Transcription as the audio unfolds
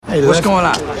Hey, what's going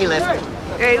on? Hey, Lefty.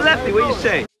 Hey, Lefty, what you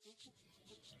say?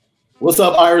 What's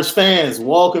up, Irish fans?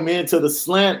 Welcome into the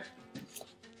Slant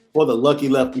for the Lucky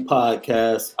Lefty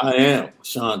podcast. I am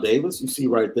Sean Davis. You see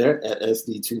right there at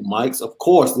SD2 Mics. Of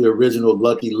course, the original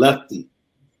Lucky Lefty.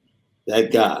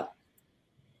 That guy.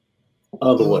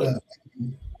 Other way.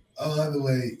 Other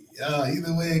way.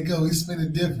 Either way it go, we spin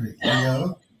it different, you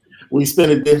know? We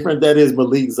spin it different. That is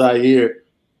Malik Zaire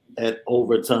at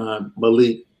Overtime.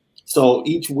 Malik. So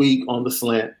each week on the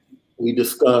Slant, we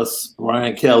discuss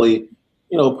Brian Kelly,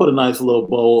 put a nice little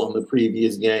bow on the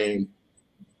previous game.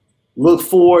 Look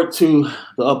forward to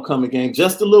the upcoming game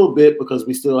just a little bit because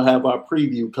we still have our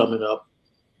preview coming up.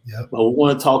 Yep. But we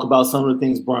want to talk about some of the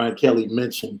things Brian Kelly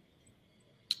mentioned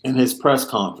in his press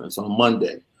conference on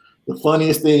Monday. The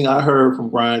funniest thing I heard from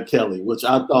Brian Kelly, which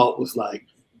I thought was like,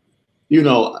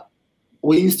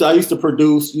 I used to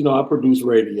produce, I produce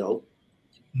radio.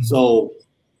 Mm-hmm. So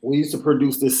we used to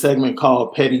produce this segment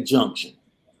called Petty Junction.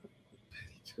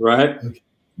 Right? Okay.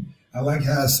 I like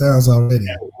how it sounds already.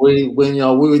 We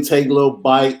would take little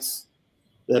bites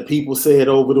that people said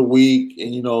over the week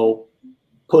and,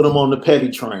 put them on the petty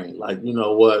train. Like, you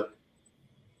know what?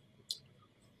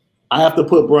 I have to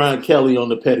put Brian Kelly on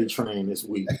the petty train this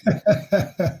week.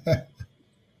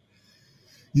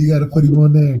 You got to put him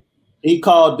on there. He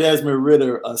called Desmond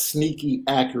Ridder a sneaky,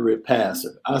 accurate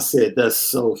passer. I said, that's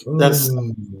so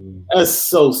sneaky.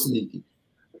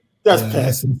 That's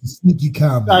a sneaky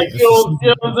comment. Like, you know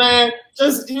what I'm saying?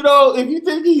 Just, if you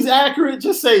think he's accurate,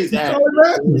 just say he's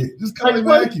accurate. Just call him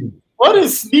accurate. What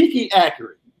is sneaky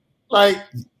accurate? Like,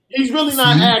 he's really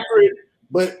not accurate,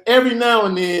 but every now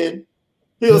and then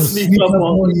he'll sneak up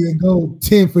on you and go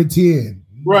 10 for 10.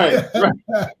 Right.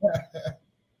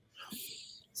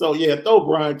 So, throw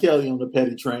Brian Kelly on the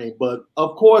petty train. But,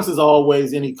 of course, as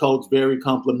always, any coach very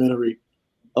complimentary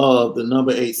of the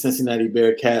number 8 Cincinnati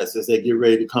Bearcats as they get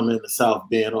ready to come into South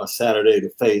Bend on Saturday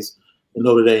to face the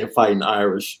Notre Dame Fighting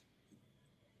Irish.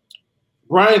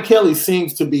 Brian Kelly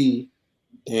seems to be,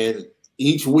 and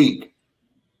each week,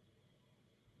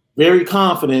 very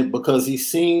confident because he's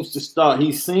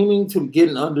seeming to get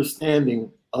an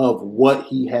understanding of what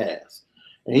he has.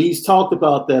 And he's talked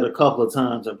about that a couple of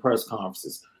times in press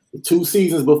conferences. The 2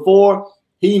 seasons before,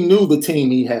 he knew the team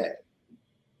he had.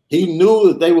 He knew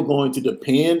that they were going to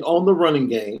depend on the running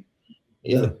game.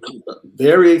 He had a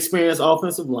very experienced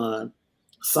offensive line,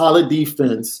 solid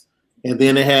defense, and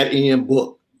then they had Ian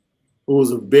Book, who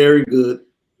was a very good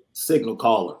signal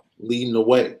caller, leading the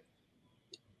way.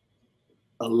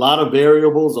 A lot of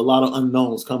variables, a lot of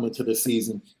unknowns coming to the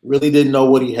season. Really didn't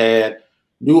know what he had.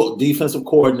 New defensive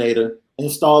coordinator,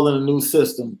 installing a new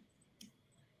system.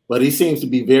 But he seems to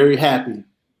be very happy,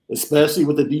 especially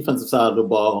with the defensive side of the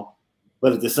ball.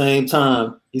 But at the same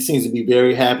time, he seems to be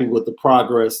very happy with the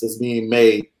progress that's being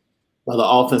made by the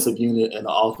offensive unit and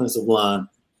the offensive line.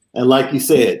 And like you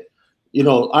said,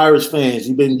 Irish fans,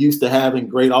 you've been used to having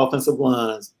great offensive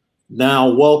lines. Now,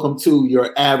 welcome to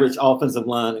your average offensive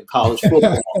line in college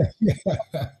football.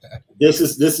 This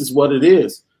is what it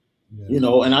is,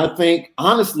 And I think,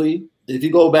 honestly, if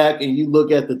you go back and you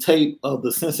look at the tape of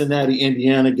the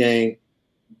Cincinnati-Indiana game,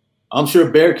 I'm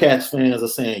sure Bearcats fans are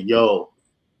saying, yo,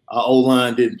 our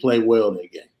O-line didn't play well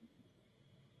that game.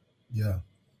 Yeah.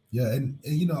 And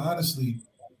honestly,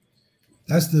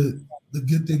 that's the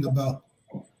good thing about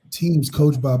teams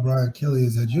coached by Brian Kelly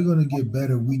is that you're going to get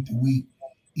better week to week,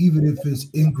 even if it's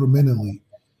incrementally.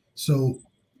 So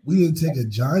we didn't take a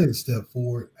giant step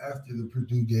forward after the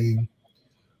Purdue game,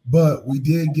 but we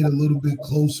did get a little bit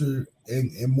closer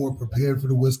and more prepared for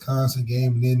the Wisconsin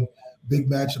game. And then big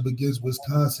matchup against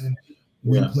Wisconsin,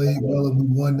 we played well and we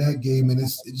won that game. And it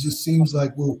just seems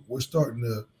like we're starting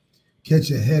to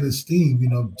catch a head of steam,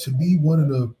 to be one of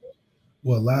the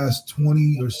last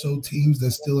 20 or so teams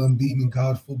that's still unbeaten in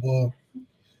college football.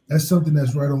 That's something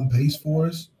that's right on pace for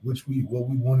us, what we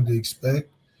wanted to expect.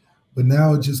 But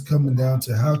now it's just coming down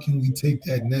to how can we take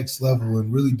that next level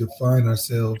and really define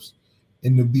ourselves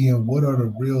into being what are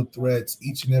the real threats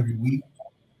each and every week.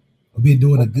 We've been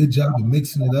doing a good job of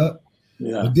mixing it up.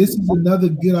 Yeah. But this is another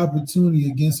good opportunity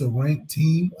against a ranked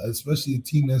team, especially a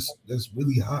team that's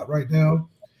really hot right now,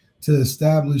 to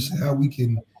establish how we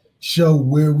can show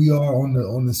where we are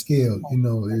on the scale.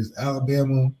 There's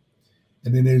Alabama,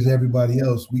 and then there's everybody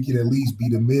else. We could at least be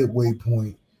the midway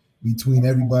point between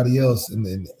everybody else and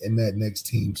that next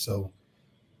team. So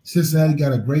Cincinnati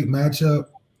got a great matchup.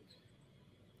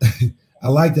 I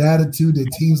like the attitude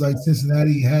that teams like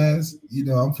Cincinnati has.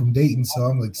 I'm from Dayton, so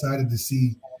I'm excited to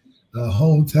see a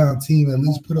hometown team at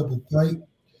least put up a fight.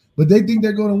 But they think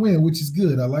they're going to win, which is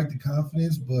good. I like the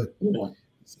confidence, but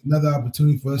it's another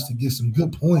opportunity for us to get some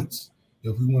good points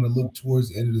if we want to look towards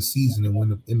the end of the season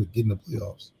and get in the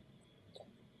playoffs.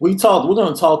 We're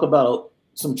going to talk about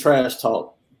some trash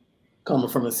talk coming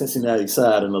from the Cincinnati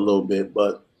side in a little bit,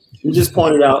 but you just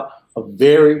pointed out a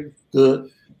very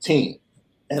good team.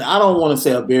 And I don't want to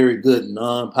say a very good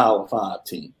non-Power 5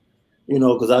 team,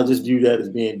 because I just view that as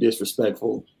being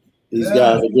disrespectful. These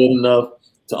guys are good enough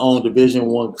to own Division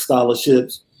I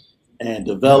scholarships and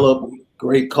develop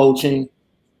great coaching.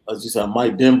 As you said,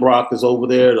 Mike Denbrock is over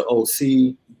there, the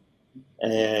OC,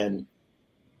 and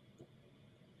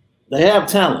they have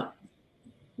talent.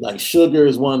 Like Sugar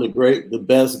is one of the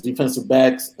best defensive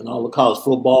backs in all of college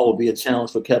football. Will be a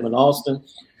challenge for Kevin Austin.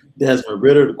 Desmond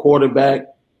Ridder, the quarterback,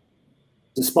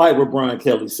 despite what Brian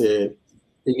Kelly said,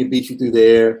 he can beat you through the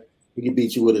air. He can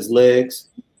beat you with his legs.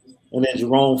 And then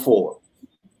Jerome Ford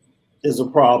is a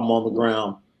problem on the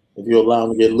ground if you allow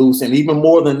him to get loose. And even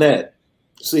more than that,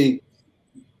 see,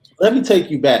 let me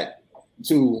take you back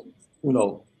to,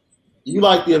 you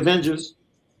like the Avengers?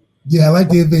 Yeah, I like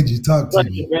the Avengers. Talk to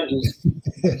me.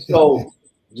 So,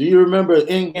 do you remember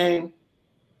Endgame?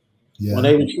 Yeah. When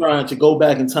they were trying to go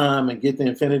back in time and get the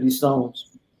Infinity Stones?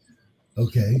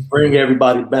 Okay. Bring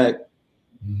everybody back.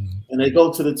 And they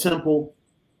go to the temple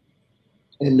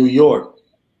in New York.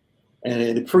 And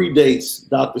it predates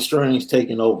Doctor Strange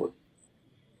taking over.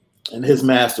 And his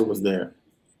master was there.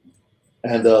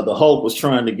 And the Hulk was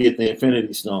trying to get the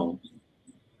Infinity Stones.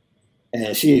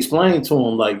 And she explained to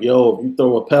him, like, yo, if you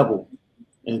throw a pebble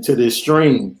into this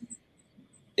stream,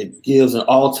 it gives an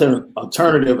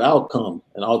alternative outcome,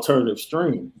 an alternative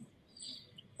stream.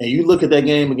 And you look at that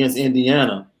game against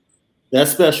Indiana, that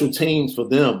special teams for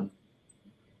them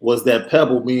was that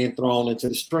pebble being thrown into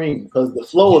the stream, because the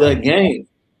flow of that game,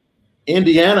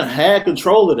 Indiana had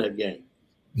control of that game.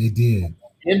 They did.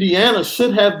 Indiana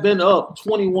should have been up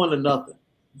 21-0.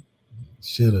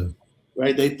 Should have.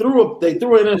 Right? They threw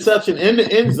an interception in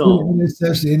the end zone.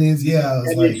 Interception is, yeah.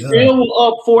 And they still were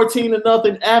up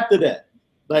 14-0 after that.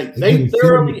 Like they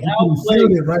thoroughly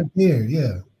outplayed it right there,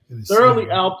 yeah. Thoroughly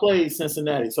outplayed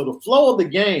Cincinnati. So the flow of the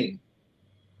game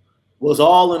was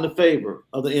all in the favor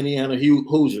of the Indiana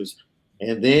Hoosiers.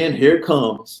 And then here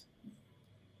comes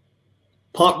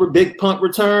big punt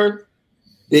return,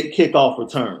 big kickoff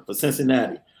return for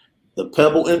Cincinnati. The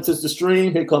pebble enters the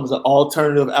stream. Here comes an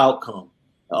alternative outcome.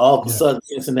 All of a sudden,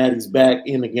 Cincinnati's back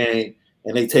in the game,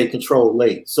 and they take control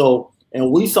late. So,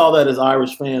 and we saw that as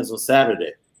Irish fans on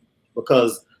Saturday,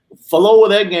 because the flow of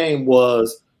that game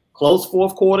was close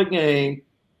fourth quarter game.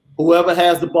 Whoever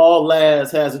has the ball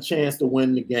last has a chance to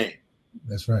win the game.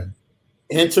 That's right.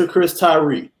 Enter Chris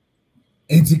Tyree.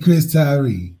 And he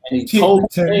totally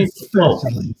changed the flow.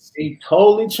 He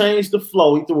totally changed the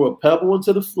flow. He threw a pebble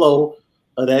into the flow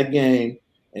of that game,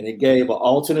 and it gave an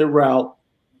alternate route.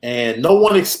 And no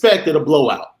one expected a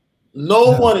blowout.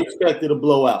 No one expected a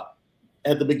blowout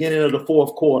at the beginning of the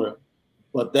fourth quarter.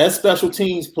 But that special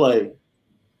teams play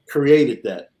created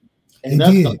that. And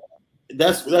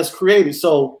that's created.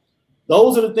 So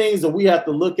those are the things that we have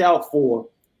to look out for.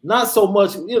 Not so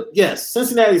much, yes,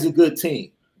 Cincinnati's a good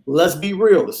team. Let's be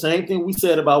real. The same thing we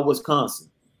said about Wisconsin.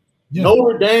 Yeah.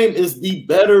 Notre Dame is the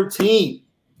better team.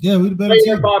 Yeah, we're the better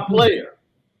player team. By player.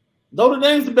 Notre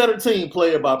Dame's the better team,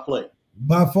 player by player.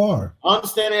 By far. I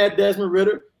understand they had Desmond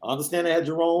Ridder. I understand they had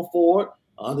Jerome Ford.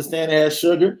 I understand they had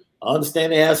Sugar. I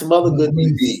understand they had some other good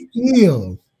DBs.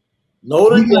 Still,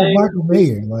 Notre Dame Michael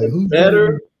Mayer, like, who's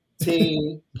better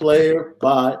team, player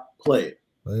by player.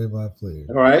 Player by player.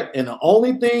 All right. And the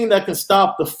only thing that can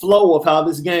stop the flow of how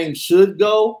this game should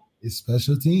go is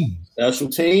special teams. Special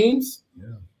teams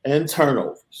and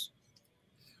turnovers.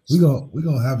 We're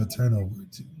gonna have a turnover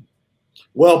too.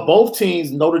 Well, both teams,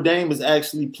 Notre Dame is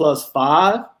actually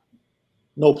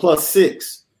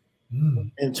 +6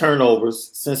 in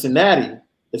turnovers. Cincinnati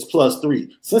is +3.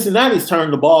 Cincinnati's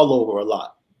turned the ball over a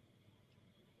lot.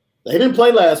 They didn't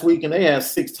play last week, and they have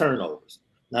 6 turnovers.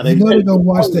 Now they're going to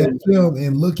watch that film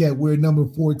and look at where number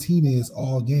 14 is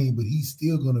all game, but he's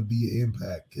still going to be an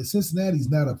impact because Cincinnati's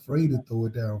not afraid to throw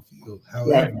it downfield.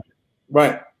 However,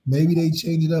 right. Maybe they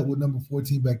change it up with number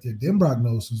 14 back there. Denbrock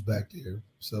knows who's back there,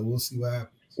 so we'll see what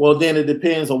happens. Well, then it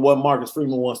depends on what Marcus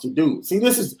Freeman wants to do. See,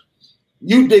 this is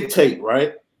you dictate,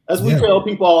 right? As we tell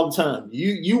people all the time,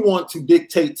 you want to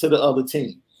dictate to the other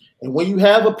team, and when you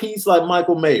have a piece like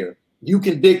Michael Mayer, you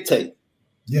can dictate.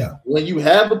 Yeah. When you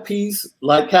have a piece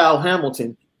like Kyle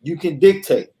Hamilton, you can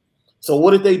dictate. So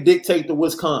what did they dictate to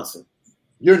Wisconsin?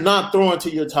 You're not throwing to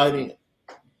your tight end.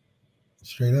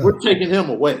 Straight up. We're taking him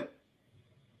away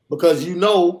because you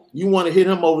know you want to hit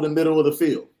him over the middle of the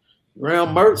field. Graham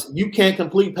Mertz, you can't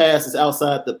complete passes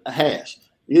outside the hash.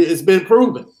 It's been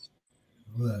proven.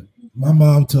 My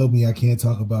mom told me I can't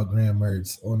talk about Graham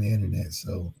Mertz on the internet,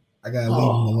 so I gotta leave him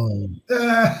alone.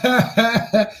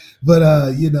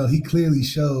 But he clearly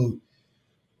showed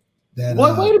that.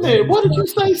 What? Wait a minute. What did you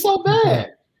say so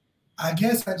bad? I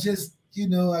guess I just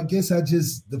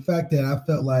the fact that I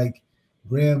felt like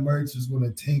Graham Mertz was going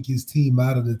to tank his team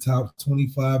out of the top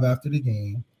 25 after the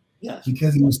game. Yes.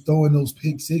 Because he was throwing those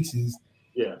pick sixes.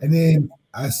 Yeah. And then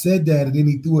I said that, and then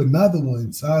he threw another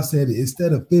one. So I said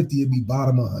instead of 50, it'd be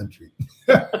bottom 100.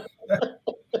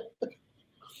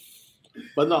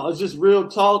 But no, it's just real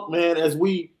talk, man. As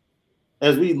we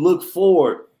look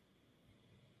forward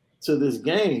to this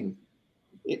game,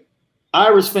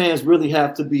 Irish fans really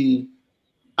have to be,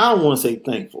 I don't want to say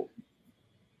thankful,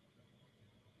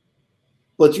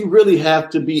 but you really have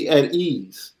to be at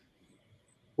ease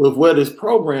with where this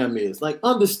program is. Like,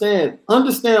 understand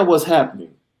what's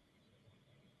happening.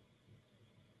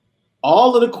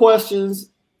 All of the questions,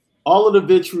 all of the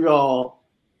vitriol,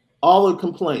 all of the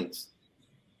complaints.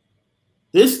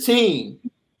 This team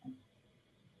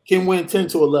can win 10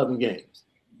 to 11 games.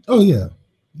 Oh, yeah.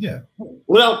 Yeah.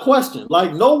 Without question.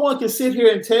 Like, no one can sit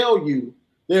here and tell you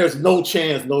there's no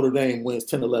chance Notre Dame wins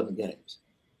 10, 11 games.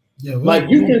 Yeah, like,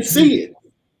 you can see it.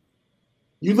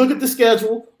 You look at the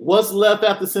schedule, what's left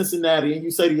after Cincinnati, and you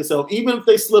say to yourself, even if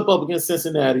they slip up against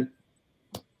Cincinnati,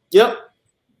 yep,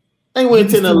 they win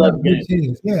 10 to 11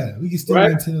 games. Yeah, we can still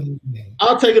win 10 to 11 games.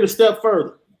 I'll take it a step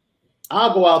further.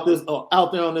 I'll go out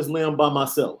there on this limb by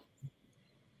myself.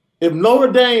 If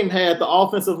Notre Dame had the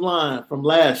offensive line from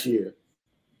last year,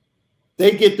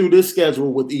 they get through this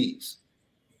schedule with ease.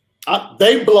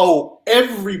 They blow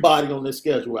everybody on this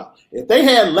schedule out. If they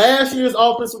had last year's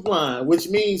offensive line, which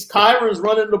means Kyron's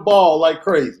running the ball like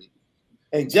crazy,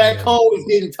 and Jack Cole is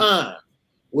getting time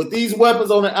with these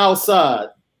weapons on the outside,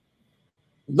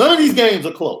 none of these games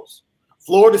are close.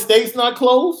 Florida State's not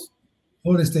close.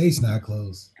 Florida State's not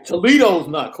close. Toledo's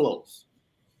not close.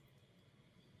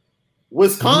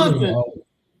 Wisconsin,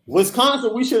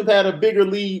 we should have had a bigger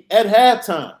lead at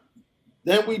halftime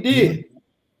than we did.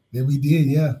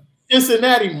 Yeah.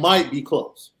 Cincinnati might be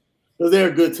close because they're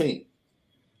a good team.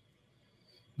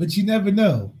 But you never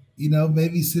know.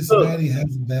 Maybe Cincinnati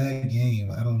has a bad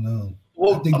game. I don't know.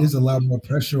 Well, I think there's a lot more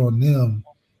pressure on them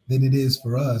than it is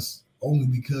for us, only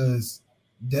because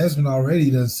Desmond already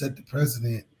done set the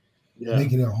precedent,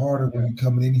 making it harder when you're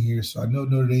coming in here. So I know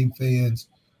Notre Dame fans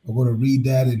are going to read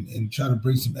that and try to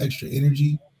bring some extra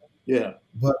energy. Yeah.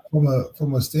 But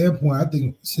from a standpoint, I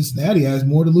think Cincinnati has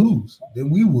more to lose than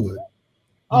we would.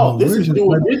 This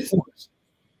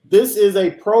is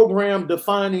a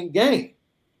program-defining game.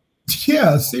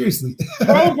 Yeah, seriously.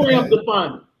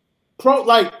 Program-defining.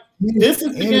 This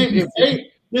is the game.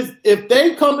 If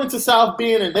they come into South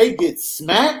Bend and they get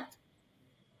smacked,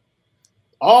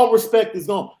 all respect is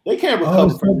gone. They can't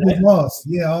recover from that. Lost.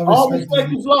 Yeah, all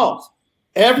respect is lost.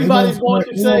 Everybody's going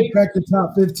to say crack the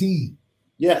top 15.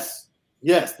 Yes.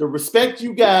 The respect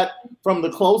you got from the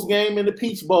close game in the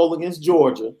Peach Bowl against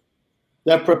Georgia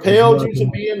that propelled you to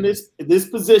be in this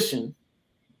position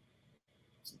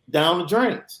down the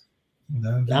drains.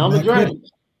 Down the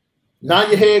drains. Now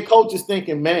your head coach is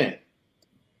thinking, man,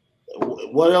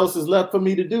 what else is left for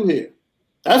me to do here?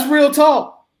 That's real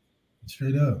talk.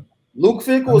 Straight up. Luke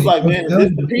Fickell was like, man, is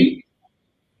this the peak?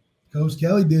 Coach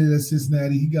Kelly did it at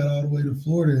Cincinnati. He got all the way to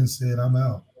Florida and said, I'm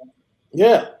out.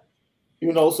 Yeah.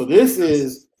 So this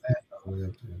is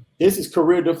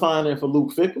career defining for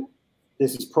Luke Fickell.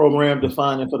 This is program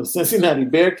defining for the Cincinnati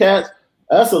Bearcats.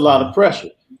 That's a lot of pressure.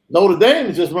 Notre Dame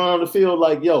is just running on the field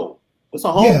like, yo, it's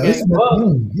a home game. It's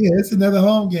another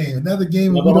home game. Another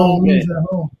game we don't lose at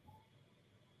home.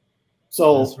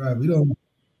 So that's right. We don't.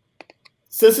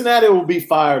 Cincinnati will be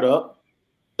fired up.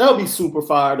 They'll be super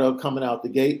fired up coming out the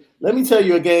gate. Let me tell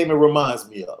you a game it reminds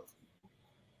me of.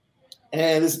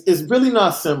 And it's really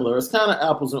not similar. It's kind of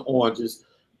apples and oranges,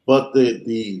 but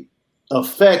the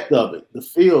effect of it, the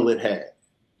feel it had.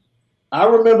 I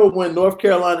remember when North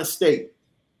Carolina State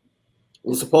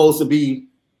was supposed to be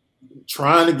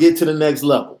trying to get to the next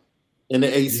level in the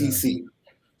ACC,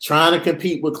 trying to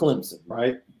compete with Clemson,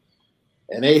 right?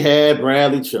 And they had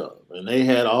Bradley Chubb, and they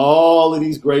had all of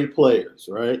these great players,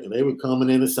 right? And they were coming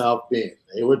into South Bend.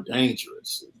 They were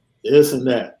dangerous, this and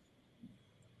that.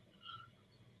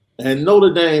 And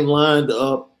Notre Dame lined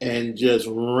up and just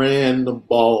ran the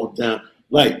ball down.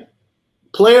 Like,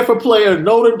 player for player,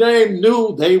 Notre Dame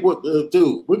knew they would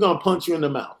do. We're going to punch you in the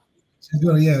mouth. Just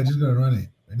going to run it.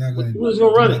 We're not going to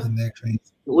run it.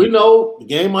 We know the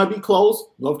game might be close.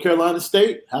 North Carolina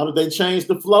State, how did they change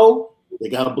the flow? They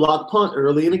got a block punt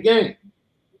early in the game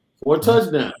for a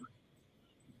touchdown.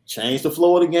 Changed the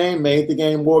flow of the game, made the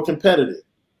game more competitive.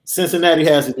 Cincinnati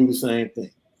has to do the same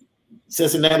thing.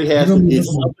 Cincinnati has to get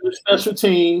something to special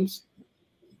teams,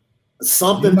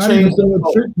 something change.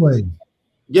 Trick play.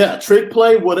 Yeah, trick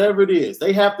play, whatever it is.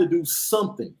 They have to do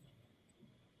something.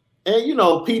 And, you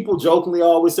know, people jokingly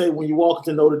always say when you walk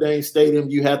into Notre Dame Stadium,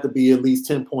 you have to be at least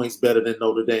 10 points better than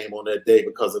Notre Dame on that day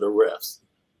because of the refs.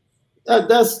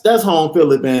 That's home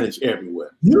field advantage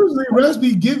everywhere. Usually refs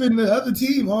be giving the other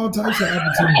team all types of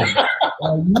opportunities.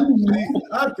 Usually,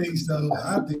 I think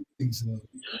so.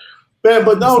 Man,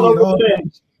 but no,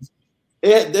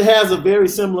 it has a very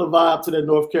similar vibe to the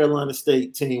North Carolina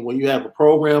State team when you have a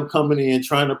program coming in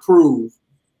trying to prove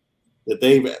that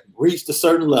they've reached a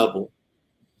certain level.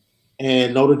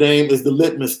 And Notre Dame is the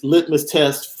litmus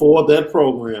test for that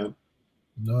program.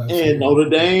 No, and Notre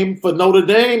Dame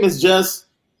is just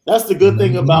that's the good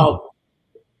thing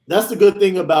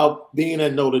about being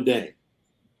at Notre Dame.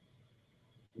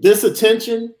 This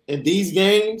attention and these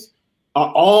games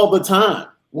are all the time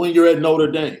when you're at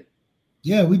Notre Dame.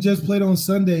 Yeah, we just played on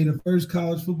Sunday, the first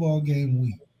college football game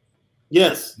week.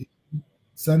 Yes.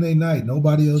 Sunday night,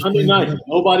 nobody else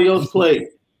played.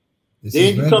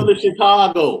 Then you come to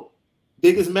Chicago.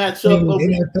 Biggest matchup of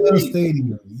NFL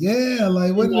stadium. Yeah,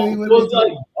 like what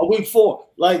like a week 4.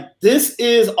 Like this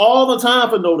is all the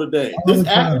time for Notre Dame. This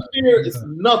atmosphere is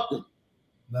nothing.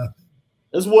 Nothing.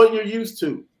 That's what you're used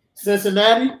to.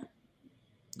 Cincinnati,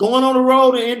 going on the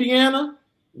road in Indiana?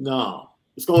 No.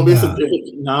 It's gonna be some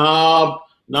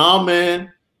nah,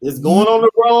 man. It's going on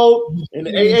the road in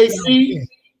the AAC.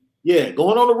 Yeah,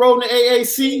 going on the road in the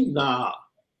AAC. Nah.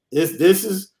 This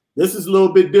is a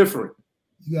little bit different.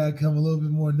 You gotta come a little bit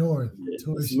more north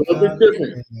towards Chicago, a little bit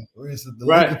different. Where it's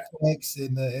the Olympics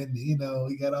and you know,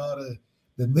 we got all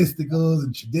the mysticals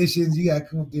and traditions. You gotta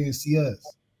come up there and see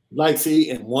us.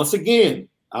 And once again,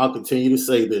 I'll continue to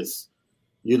say this.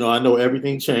 You know, I know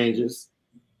everything changes.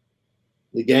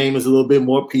 The game is a little bit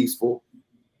more peaceful.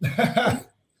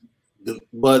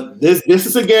 But this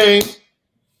is a game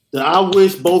that I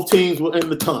wish both teams were in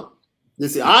the tunnel. You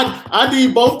see, I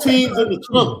need both teams in the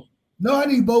tunnel. No, I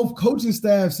need both coaching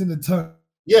staffs in the tunnel.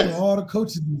 Yes. You know, all the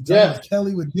coaches. Yes.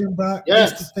 Kelly with Denbrock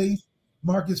face to face.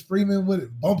 Marcus Freeman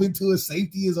would bump into a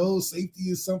safety. His old safety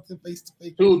is something face to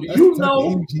face. Dude, do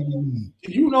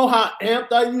you know how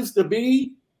amped I used to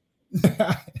be?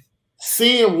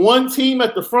 Seeing one team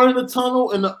at the front of the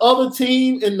tunnel and the other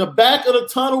team in the back of the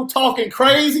tunnel talking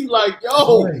crazy, like,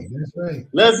 yo, that's right.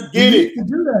 Let's get it.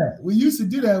 We used to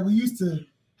do that. We used to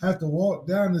have to walk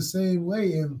down the same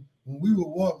way, and when we would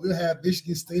walk, we'd have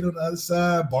Michigan State on the other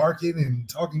side barking and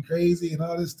talking crazy and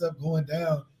all this stuff going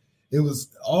down. It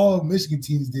was all Michigan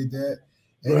teams did that.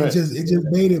 And it just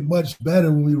made it much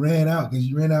better when we ran out because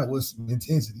you ran out with some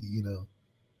intensity, you know.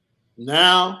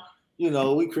 Now, you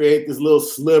know, we create this little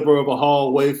sliver of a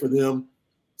hallway for them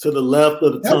to the left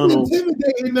of the tunnel. That's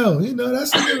intimidating, though. You know,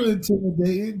 that's a little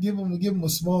intimidating. Give them a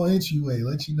small entryway.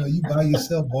 Let you know you by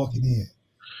yourself walking in.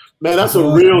 Man, that's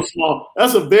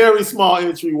a very small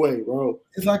entryway, bro.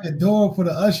 It's like a door for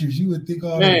the ushers. You would think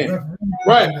all that.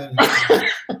 Right.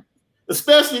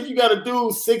 Especially if you got a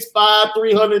dude 6'5",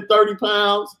 330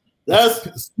 pounds.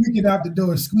 That's squeaking out the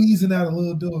door, squeezing out a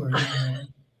little door. You know?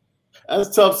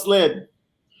 That's tough sledding.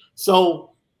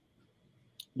 So,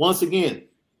 once again,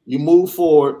 you move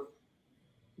forward.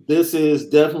 This is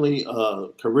definitely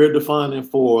career defining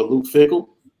for Luke Fickell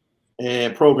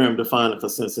and program defining for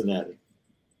Cincinnati.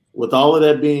 With all of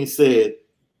that being said,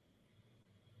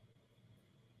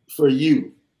 for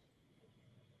you,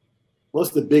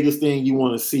 what's the biggest thing you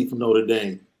want to see from Notre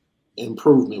Dame,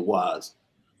 improvement-wise,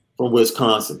 from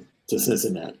Wisconsin to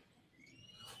Cincinnati?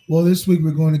 Well, this week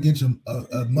we're going to get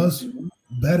a much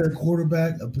better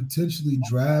quarterback, a potentially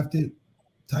drafted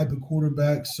type of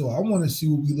quarterback. So I want to see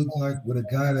what we look like with a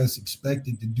guy that's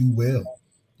expected to do well.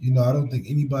 You know, I don't think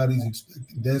anybody's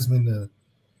expecting Desmond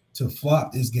to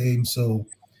flop this game. So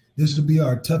this will be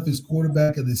our toughest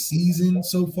quarterback of the season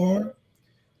so far.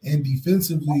 And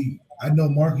defensively, I know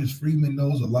Marcus Freeman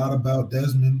knows a lot about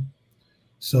Desmond.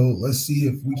 So let's see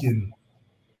if we can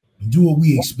do what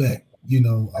we expect. You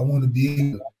know, I want to be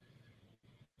able to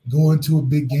go into a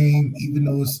big game, even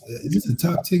though is this a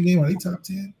top 10 game? Are they top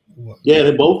 10? Yeah,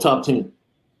 they're both top 10.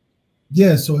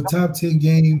 Yeah, so a top 10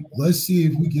 game. Let's see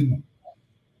if we can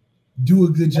do a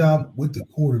good job with the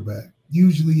quarterback.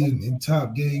 Usually in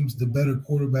top games, the better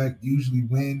quarterback usually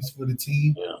wins for the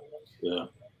team. Yeah.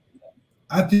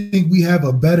 I think we have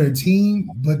a better team,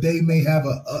 but they may have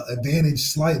an advantage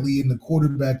slightly in the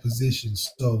quarterback position.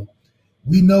 So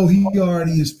we know he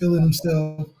already is feeling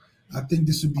himself. I think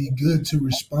this would be good to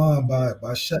respond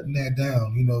by shutting that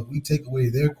down. You know, if we take away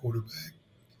their quarterback,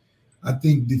 I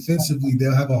think defensively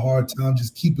they'll have a hard time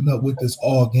just keeping up with us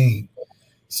all game.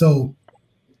 So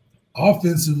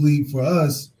offensively for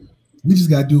us, we just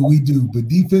got to do what we do. But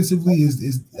defensively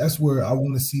is that's where I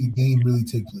want to see the game really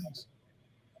take place.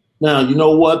 Now, you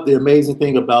know what? The amazing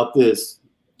thing about this,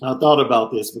 I thought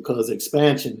about this because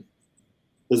expansion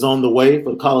is on the way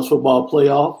for the college football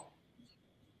playoff.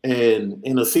 And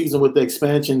in a season with the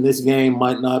expansion, this game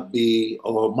might not be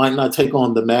or might not take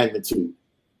on the magnitude,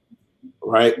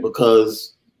 right?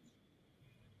 Because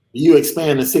you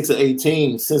expand to 6 or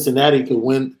 18, Cincinnati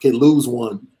could lose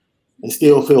one and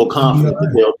still feel confident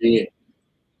that they'll be in.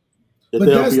 But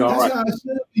that's how it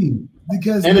should be.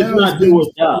 Because and it's not do or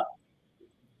die.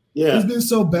 Yeah. It's been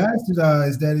so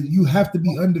bastardized that you have to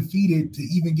be undefeated to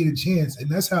even get a chance. And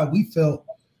that's how we felt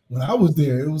when I was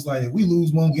there. It was like if we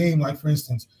lose one game, like for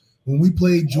instance, when we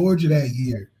played Georgia that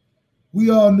year, we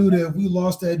all knew that if we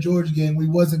lost that Georgia game, we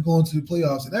wasn't going to the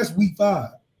playoffs. And that's week 5.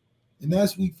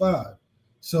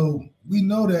 So we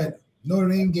know that Notre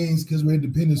Dame games, because we're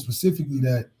independent specifically,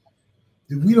 that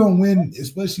if we don't win,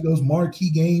 especially those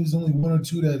marquee games, only 1 or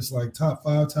 2 that's like top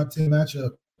 5, top 10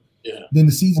 matchup, then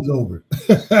the season's over.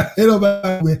 It don't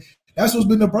matter. That's what's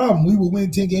been the problem. We would win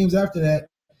 10 games after that,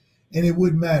 and it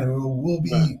wouldn't matter. Or we'll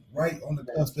be right on the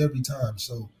cusp every time.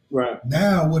 So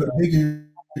now with a bigger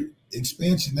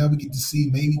expansion, now we get to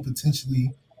see maybe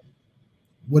potentially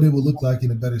what it will look like in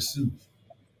a better suit.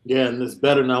 Yeah, and it's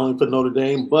better not only for Notre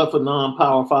Dame, but for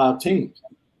non-Power 5 teams.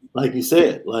 Like you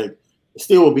said, like it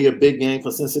still will be a big game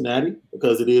for Cincinnati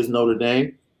because it is Notre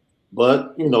Dame.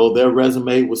 But, you know, their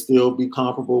resume would still be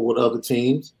comparable with other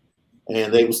teams.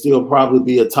 And they would still probably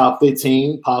be a top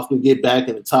 15, possibly get back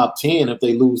in the top 10 if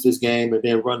they lose this game and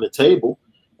then run the table.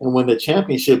 And win the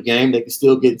championship game, they can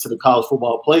still get into the college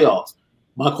football playoffs.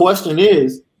 My question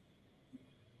is,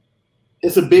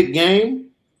 it's a big game,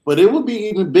 but it would be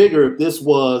even bigger if this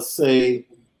was, say,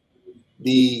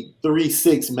 the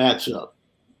 3-6 matchup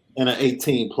in an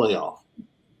 18 playoff.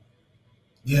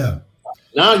 Yeah.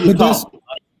 Now you're talking.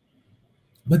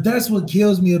 But that's what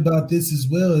kills me about this as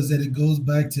well, is that it goes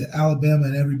back to Alabama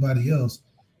and everybody else.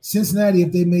 Cincinnati,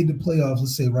 if they made the playoffs,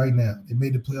 let's say right now, they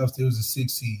made the playoffs, there was a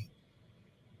 6 seed.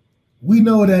 We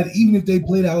know that even if they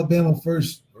played Alabama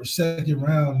first or second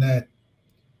round, that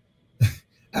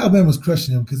Alabama's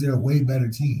crushing them because they're a way better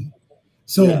team.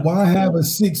 So why have a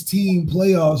 6-team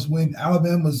playoffs when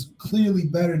Alabama's clearly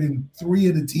better than 3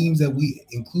 of the teams that we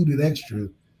included extra,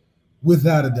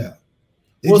 without a doubt?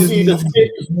 It just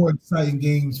means more exciting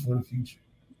games for the future.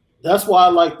 That's why I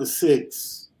like the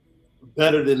 6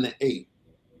 better than the 8,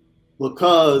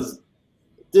 because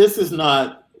this is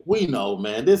not, we know,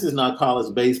 man, this is not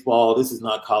college baseball. This is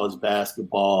not college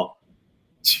basketball.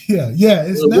 Yeah,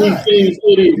 it's not.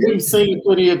 We've seen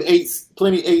plenty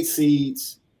 8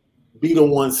 seeds beat a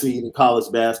 1 seed in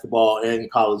college basketball and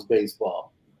college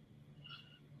baseball.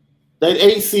 That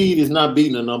 8 seed is not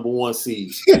beating a number 1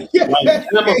 seed.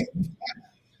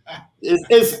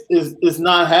 It's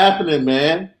not happening,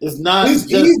 man. It's not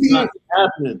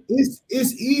happening.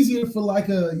 It's easier for like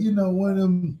a, you know, one of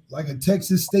them, like a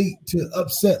Texas State to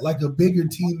upset like a bigger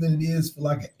team than it is for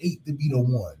like an 8 to beat a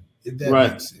 1, if that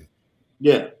makes sense.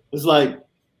 Yeah. It's like,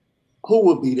 who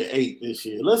would be the 8 this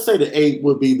year? Let's say the 8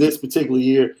 would be this particular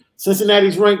year.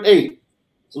 Cincinnati's ranked 8.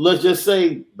 So let's just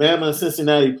say Bama and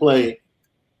Cincinnati play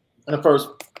at first.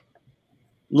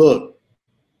 Look,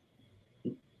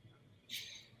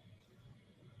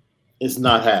 it's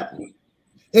not happening.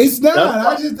 It's not.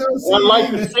 I just don't see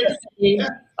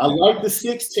it. I like the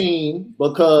 16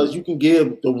 because you can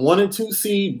give the 1 and 2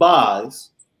 seed buys.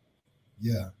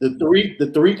 Yeah.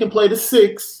 The 3 can play the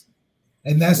 6.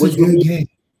 And that's a good game.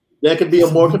 That could be a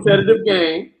more competitive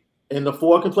game. And the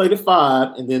 4 can play the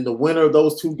 5. And then the winner of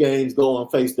those 2 games go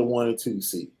and face the 1 and 2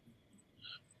 seed.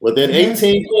 With that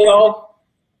 18 playoff,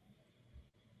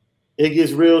 it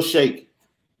gets real shaky.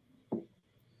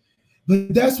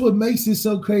 But that's what makes it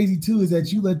so crazy too, is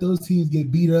that you let those teams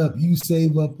get beat up. You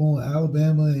save up on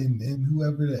Alabama and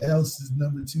whoever else is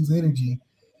number 2's energy.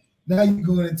 Now you're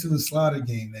going into a slaughter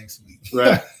game next week.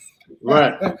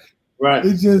 Right.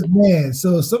 It's just, man.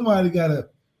 So somebody got to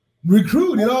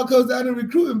recruit. It all comes down to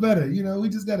recruiting better. You know, we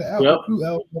just got to out-recruit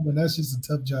Alabama, and that's just a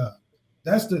tough job.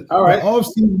 That's the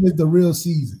off-season is the real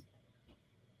season.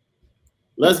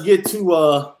 Let's get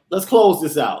to let's close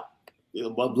this out. I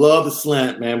love the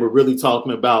slant, man. We're really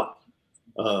talking about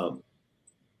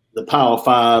the Power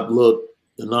 5 look,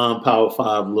 the non-Power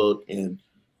 5 look, and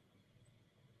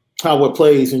how it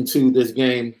plays into this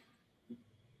game.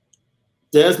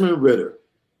 Desmond Ridder.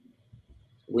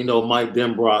 We know Mike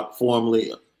Denbrock,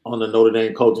 formerly on the Notre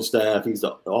Dame coaching staff. He's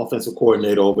the offensive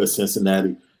coordinator over at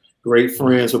Cincinnati. Great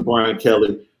friends with Brian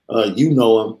Kelly. You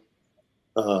know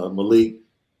him, Malik.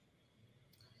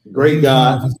 Great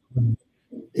guy.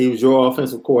 He was your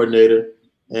offensive coordinator.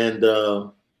 And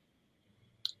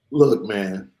look,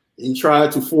 man, he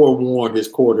tried to forewarn his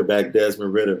quarterback,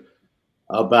 Desmond Ridder,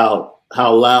 about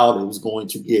how loud it was going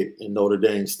to get in Notre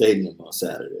Dame Stadium on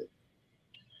Saturday.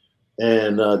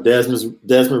 And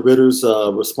Desmond Ridder's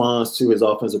response to his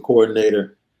offensive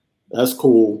coordinator, that's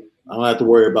cool. I don't have to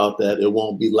worry about that. It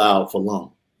won't be loud for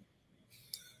long.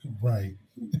 Right.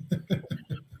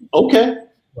 Okay.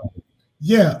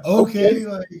 Yeah, okay.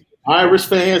 Like, Irish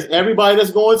fans, everybody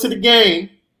that's going to the game,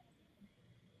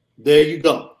 there you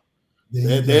go.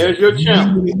 There's your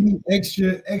challenge.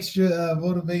 Extra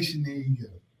motivation. There you go.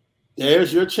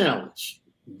 There's your challenge.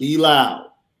 Be loud.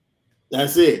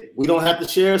 That's it. We don't have to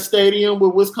share a stadium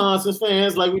with Wisconsin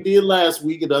fans like we did last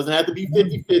week. It doesn't have to be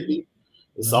 50-50.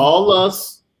 It's all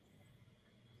us.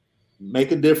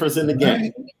 Make a difference in the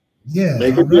game. Yeah.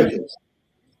 Make a difference.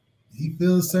 He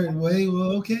feels a certain way.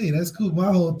 Well, okay, that's cool.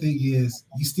 My whole thing is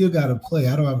you still got to play.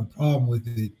 I don't have a problem with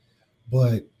it.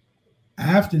 But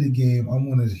after the game, I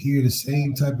want to hear the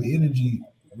same type of energy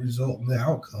result in the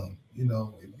outcome. You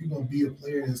know, if you're going to be a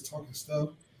player that's talking stuff,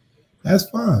 that's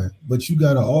fine. But you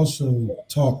got to also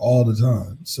talk all the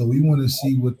time. So we want to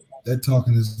see what that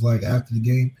talking is like after the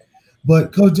game.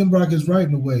 But Coach Denbrock is right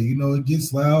in a way. You know, it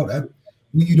gets loud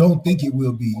when you don't think it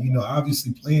will be. You know,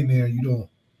 obviously playing there,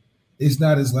 it's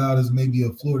not as loud as maybe a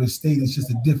Florida State. It's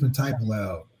just a different type of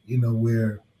loud, you know,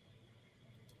 where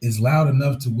it's loud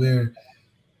enough to where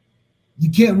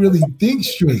you can't really think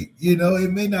straight. You know,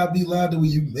 it may not be loud where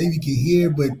you maybe can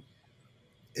hear, but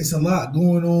it's a lot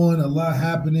going on, a lot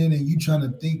happening, and you trying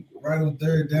to think right on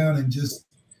third down, and just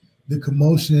the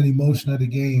commotion and emotion of the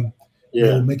game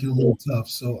will make it a little tough.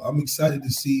 So I'm excited to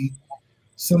see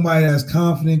somebody that's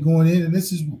confident going in, and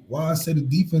this is why I say the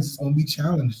defense is going to be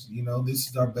challenged. You know, this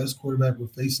is our best quarterback we're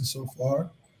facing so far.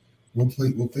 We'll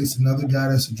face another guy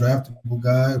that's a draftable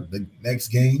guy the next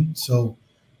game. So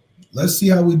let's see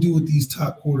how we do with these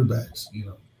top quarterbacks.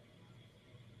 You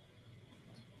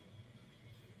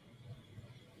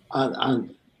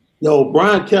know,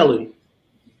 Brian Kelly,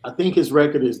 I think his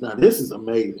record is now. This is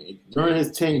amazing. During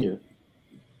his tenure,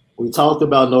 we talked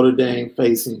about Notre Dame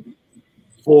facing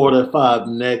 4 to 5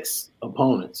 next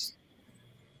opponents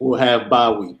will have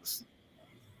bye weeks.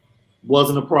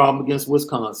 Wasn't a problem against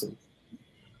Wisconsin.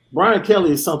 Brian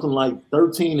Kelly is something like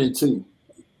 13-2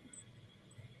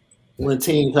 when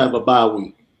teams have a bye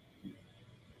week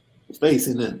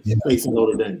facing them, facing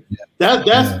Notre Dame.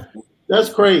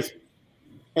 That's crazy.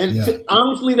 And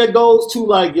honestly, that goes to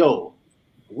like, yo,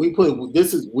 we're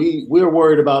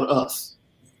worried about us.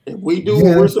 If we do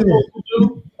what we're supposed to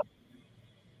do.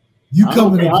 You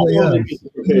coming to play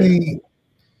us.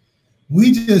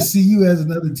 We just see you as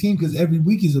another team because every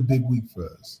week is a big week for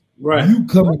us. Right. You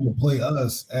coming to play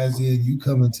us as in you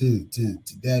coming to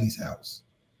daddy's house.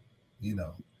 You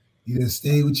know, you didn't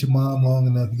stay with your mom long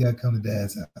enough. You got to come to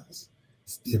dad's house.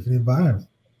 It's a different environment.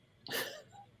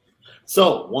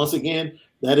 So once again,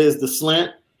 that is the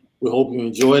slant. We hope you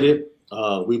enjoyed it.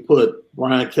 We put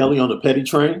Brian Kelly on the petty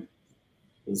train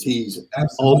because he's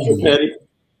ultra petty.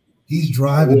 He's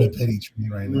driving the petty train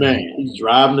right now. Man, he's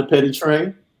driving the petty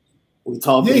train. We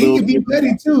talked a he little can be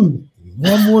petty too.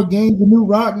 One more game to New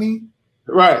Rockney.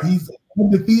 Right. He's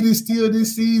undefeated still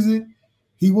this season.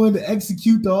 He wanted to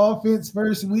execute the offense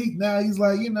first week. Now he's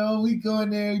like, you know, we go in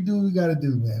there and do what we got to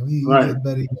do, man. We get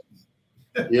better.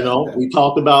 You know, we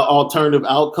talked about alternative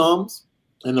outcomes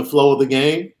in the flow of the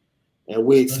game, and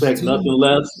we expect nothing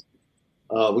less.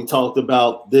 We talked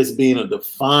about this being a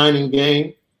defining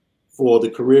game for the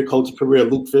coaching career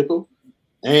of Luke Fickell,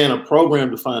 and a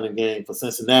program-defining game for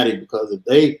Cincinnati, because if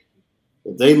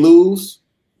they lose,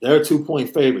 they're a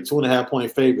 2-point favorite,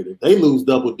 2.5-point favorite. If they lose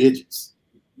double digits,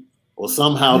 or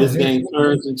somehow this game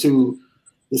turns into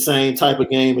the same type of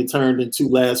game it turned into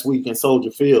last week in Soldier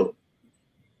Field,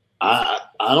 I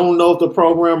don't know if the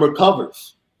program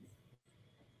recovers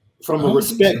from a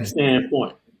respect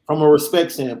standpoint. From a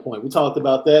respect standpoint, we talked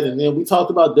about that, and then we talked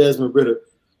about Desmond Ridder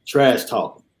trash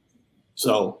talking.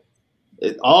 So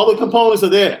all the components are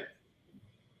there.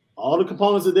 All the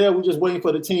components are there. We're just waiting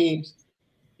for the teams,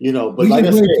 you know. But like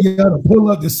I said, you gotta pull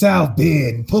up the South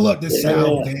Bend, stop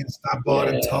all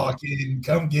the talking,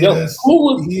 come get us. Who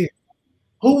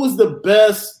was the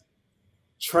best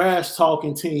trash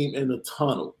talking team in the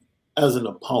tunnel as an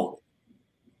opponent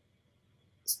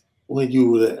when you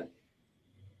were there?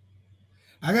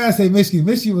 I gotta say, Michigan.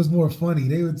 Michigan was more funny.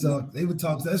 They would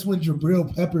talk. That's when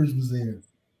Jabril Peppers was there.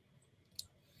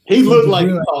 He looked like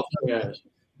he talked trash.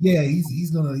 Yeah,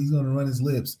 he's gonna run his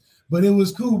lips. But it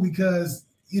was cool because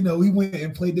we went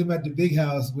and played them at the Big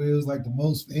House where it was like the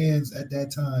most fans at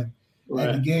that time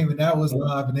at the game, and that was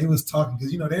live, and they was talking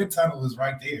because their tunnel was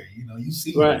right there. You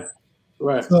see, right.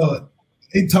 So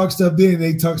they talk stuff then, and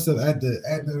they talk stuff at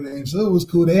Notre Dame. So it was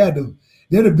cool. They're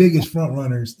the biggest front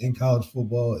runners in college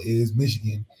football is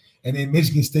Michigan, and then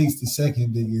Michigan State's the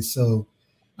second biggest. So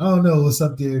I don't know what's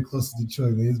up there close to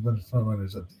Detroit. There's a bunch of front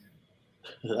runners up there.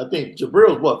 I think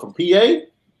Jabril's from PA?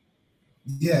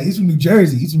 Yeah, he's from New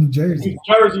Jersey. Yeah.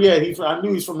 I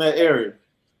knew he's from that area.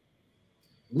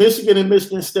 Michigan and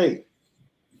Michigan State.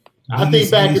 I think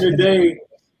back in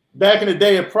the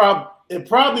day, it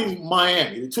probably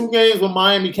Miami. The 2 games when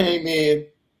Miami came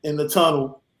in the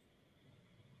tunnel,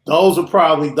 those are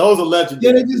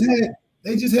legendary. Yeah,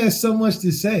 they just had so much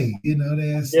to say. They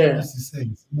had so much to say.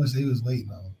 So much they was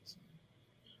waiting on.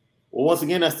 Well, once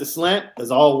again, that's The Slant.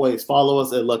 As always, follow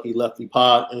us at Lucky Lefty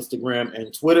Pod, Instagram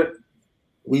and Twitter.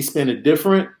 We spin it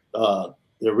different. The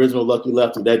original Lucky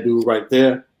Lefty, that dude right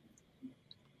there.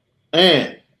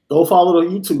 And go follow the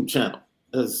YouTube channel.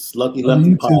 It's Lucky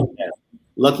Lefty Podcast.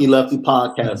 Lucky Lefty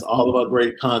Podcast. All of our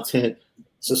great content.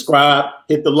 Subscribe.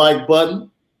 Hit the like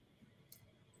button.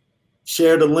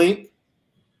 Share the link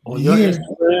on your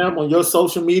Instagram, on your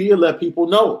social media. Let people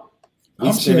know.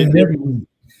 I'm sharing every week.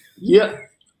 Yeah.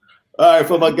 All right,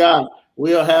 for my guy,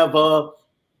 we'll have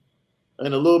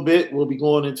in a little bit, we'll be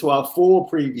going into our full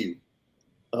preview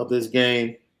of this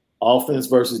game, offense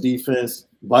versus defense,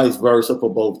 vice versa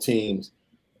for both teams,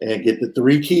 and get the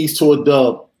 3 keys to a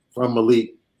dub from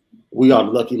Malik. We are the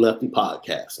Lucky Lefty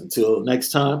Podcast. Until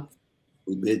next time,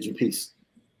 we bid you peace.